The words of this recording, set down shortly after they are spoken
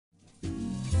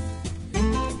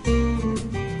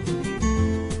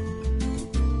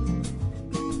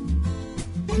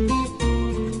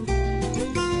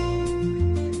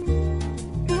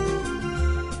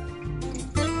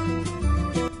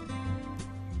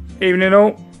Evening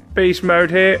all, beast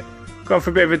mode here. Gone for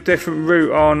a bit of a different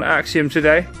route on Axiom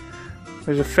today. It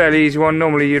was a fairly easy one.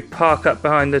 Normally you'd park up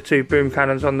behind the two boom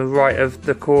cannons on the right of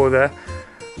the core there,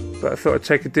 but I thought I'd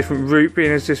take a different route,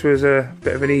 being as this was a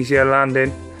bit of an easier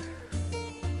landing.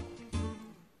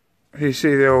 You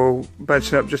see they're all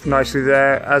benching up just nicely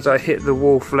there as I hit the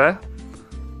wall flare,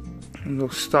 and they'll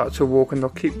start to walk, and they'll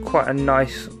keep quite a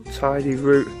nice tidy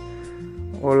route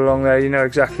all along there. You know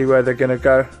exactly where they're going to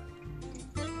go.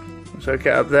 So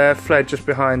get up there, flare just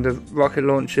behind the rocket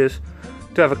launchers.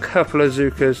 Do have a couple of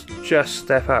Zookas just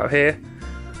step out here.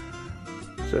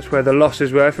 So that's where the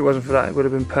losses were. If it wasn't for that, it would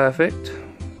have been perfect.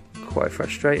 Quite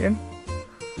frustrating.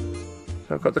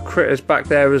 So I've got the critters back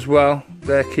there as well.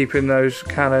 They're keeping those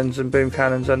cannons and boom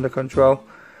cannons under control.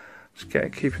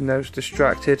 Just keeping those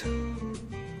distracted.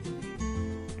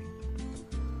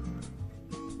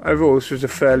 Overall, this was a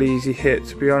fairly easy hit,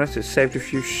 to be honest. It saved a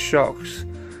few shocks,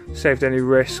 saved any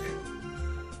risk.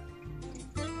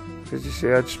 As you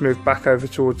see, I just moved back over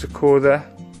towards the core there.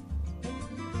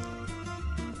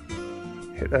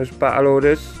 Hit those battle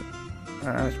orders,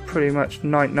 and it's pretty much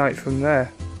night-night from there.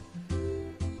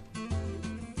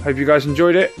 Hope you guys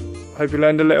enjoyed it. Hope you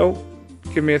learned a little.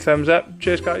 Give me a thumbs up.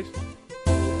 Cheers, guys.